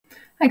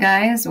Hi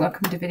guys,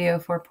 welcome to video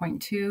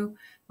 4.2.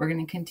 We're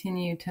going to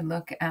continue to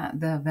look at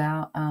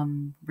the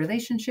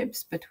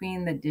relationships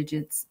between the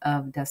digits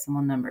of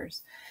decimal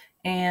numbers.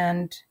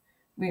 And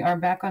we are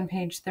back on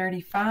page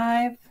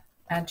 35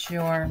 at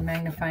your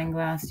magnifying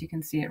glass. You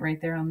can see it right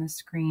there on the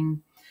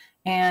screen.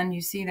 And you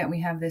see that we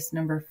have this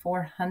number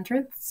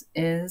 400ths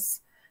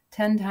is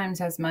 10 times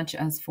as much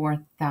as 4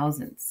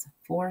 thousandths.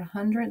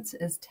 400ths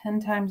is 10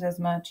 times as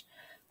much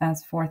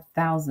as 4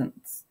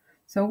 thousandths.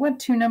 So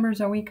what two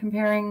numbers are we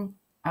comparing?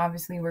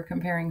 Obviously, we're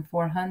comparing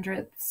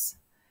 400ths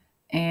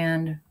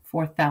and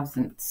 4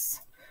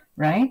 thousandths,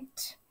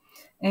 right?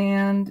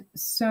 And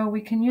so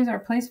we can use our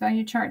place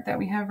value chart that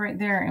we have right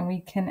there, and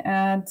we can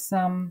add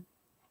some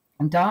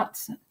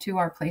dots to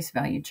our place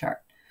value chart.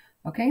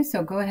 Okay,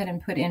 so go ahead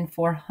and put in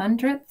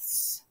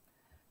 400ths.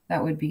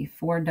 That would be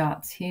 4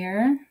 dots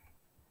here.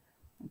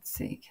 Let's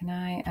see, can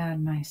I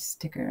add my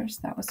stickers?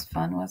 That was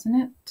fun,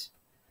 wasn't it?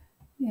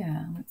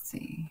 Yeah, let's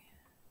see.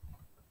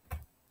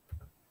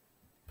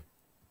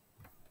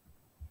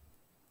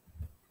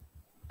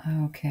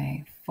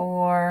 Okay,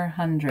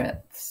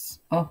 400ths.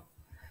 Oh,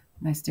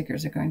 my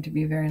stickers are going to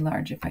be very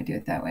large if I do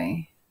it that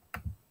way.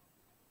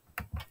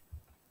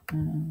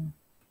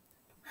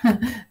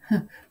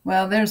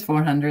 Well, there's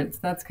 400ths.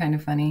 That's kind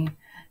of funny.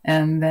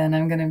 And then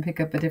I'm going to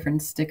pick up a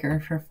different sticker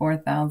for 4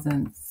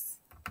 thousandths.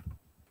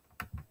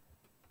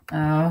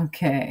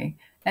 Okay,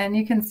 and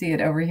you can see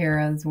it over here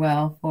as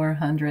well,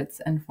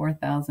 400ths and 4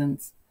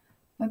 thousandths.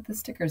 But the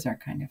stickers are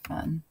kind of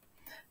fun.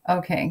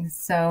 Okay,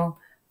 so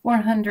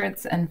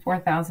 400ths and 4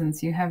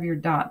 thousandths, you have your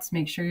dots.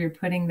 Make sure you're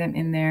putting them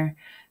in there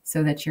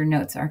so that your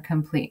notes are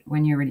complete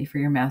when you're ready for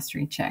your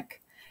mastery check.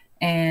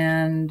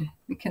 And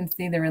we can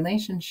see the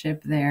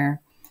relationship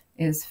there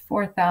is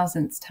 4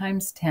 thousandths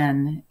times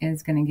 10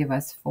 is going to give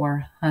us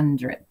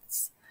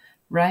 400ths,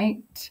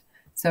 right?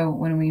 So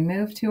when we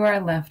move to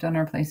our left on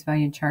our place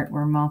value chart,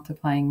 we're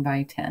multiplying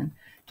by 10.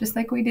 Just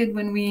like we did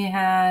when we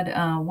had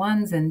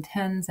ones and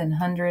tens and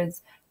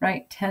hundreds,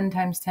 right? 10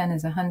 times 10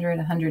 is 100,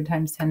 100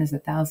 times 10 is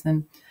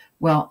 1,000.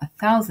 Well,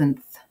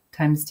 1,000th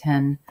times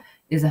 10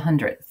 is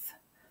 100th.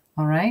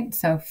 All right,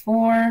 so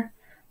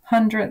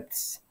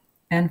 400ths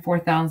and 4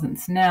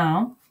 thousandths.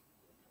 Now,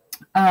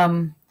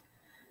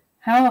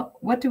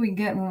 what do we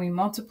get when we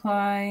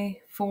multiply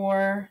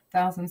 4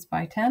 thousandths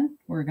by 10?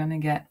 We're going to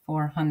get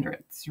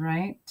 400ths,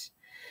 right?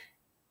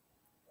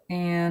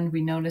 And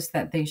we notice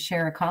that they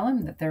share a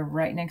column, that they're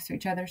right next to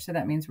each other. So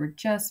that means we're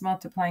just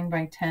multiplying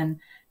by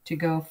 10 to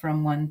go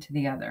from one to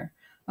the other.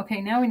 Okay,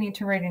 now we need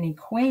to write an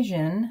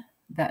equation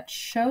that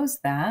shows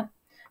that.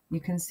 You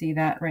can see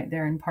that right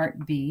there in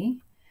part B.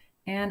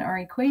 And our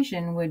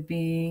equation would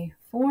be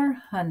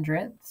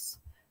 400ths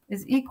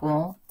is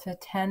equal to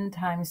 10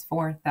 times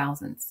 4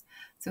 thousandths.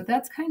 So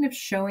that's kind of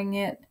showing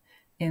it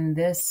in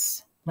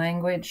this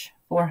language.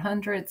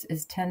 400ths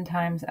is 10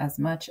 times as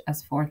much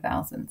as 4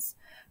 thousandths.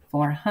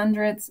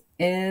 400ths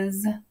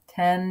is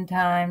 10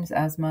 times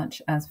as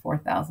much as 4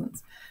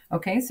 thousandths.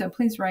 Okay, so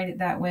please write it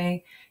that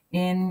way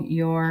in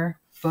your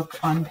book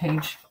on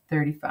page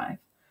 35.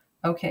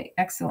 Okay,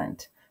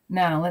 excellent.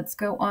 Now let's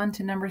go on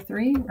to number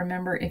 3.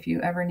 Remember, if you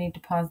ever need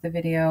to pause the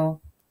video,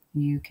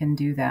 you can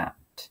do that.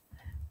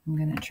 I'm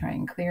going to try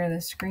and clear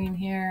the screen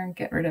here,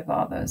 get rid of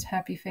all those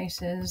happy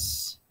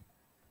faces.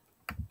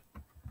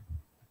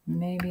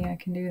 Maybe I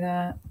can do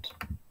that.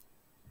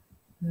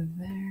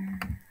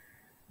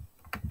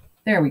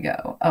 There we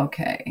go.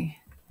 Okay.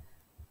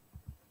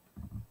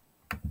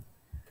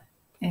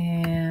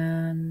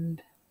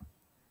 And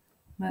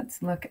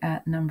let's look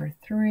at number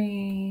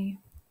 3.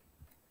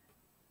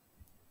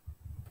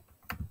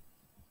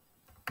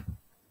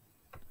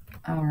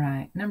 All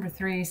right, number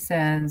 3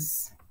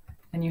 says,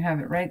 and you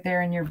have it right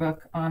there in your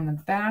book on the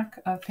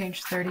back of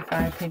page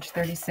 35, page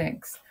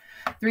 36,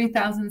 3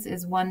 thousandths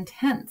is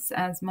 1/10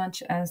 as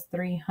much as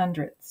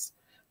 300ths.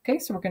 Okay,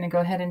 so we're going to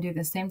go ahead and do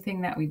the same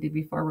thing that we did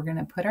before. We're going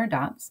to put our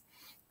dots.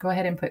 Go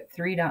ahead and put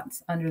 3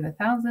 dots under the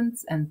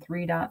thousandths and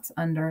 3 dots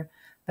under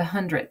the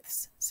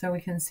hundredths so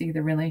we can see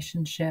the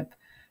relationship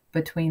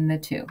between the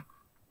two.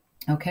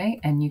 Okay,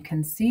 and you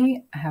can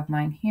see I have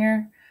mine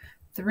here,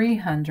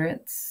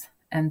 300ths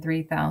and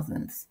 3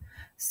 thousandths.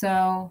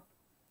 So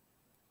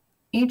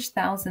each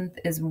thousandth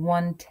is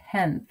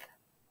 1/10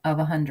 of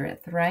a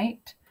hundredth,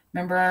 right?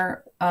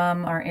 Remember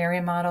our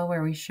area model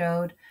where we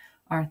showed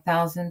our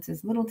thousandths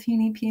is little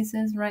teeny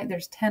pieces, right?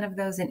 There's 10 of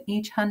those in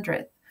each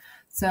hundredth.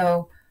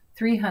 So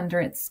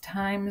 300ths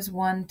times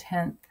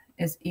 1/10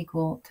 is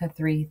equal to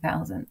 3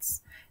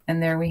 thousandths.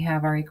 And there we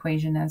have our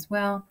equation as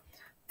well.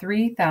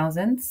 3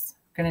 thousandths,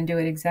 we're going to do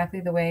it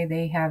exactly the way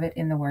they have it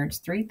in the words.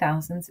 3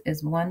 thousandths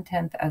is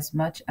 1/10 as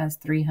much as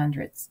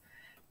 300ths.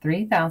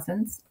 3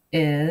 thousandths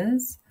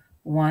is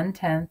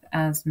 1/10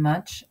 as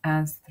much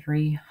as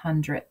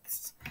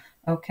 300ths.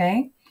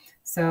 Okay,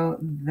 so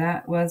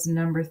that was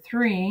number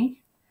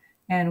 3.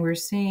 And we're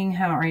seeing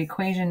how our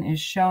equation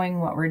is showing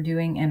what we're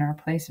doing in our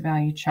place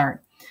value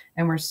chart.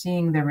 And we're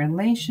seeing the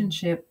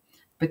relationship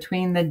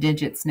between the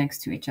digits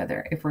next to each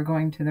other. If we're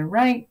going to the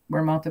right,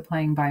 we're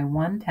multiplying by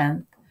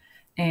 1/10.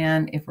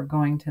 And if we're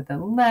going to the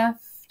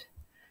left,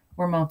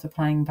 we're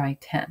multiplying by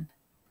 10.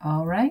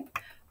 All right.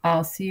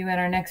 I'll see you in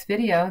our next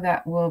video.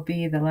 That will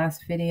be the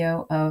last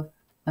video of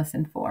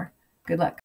lesson 4. Good luck.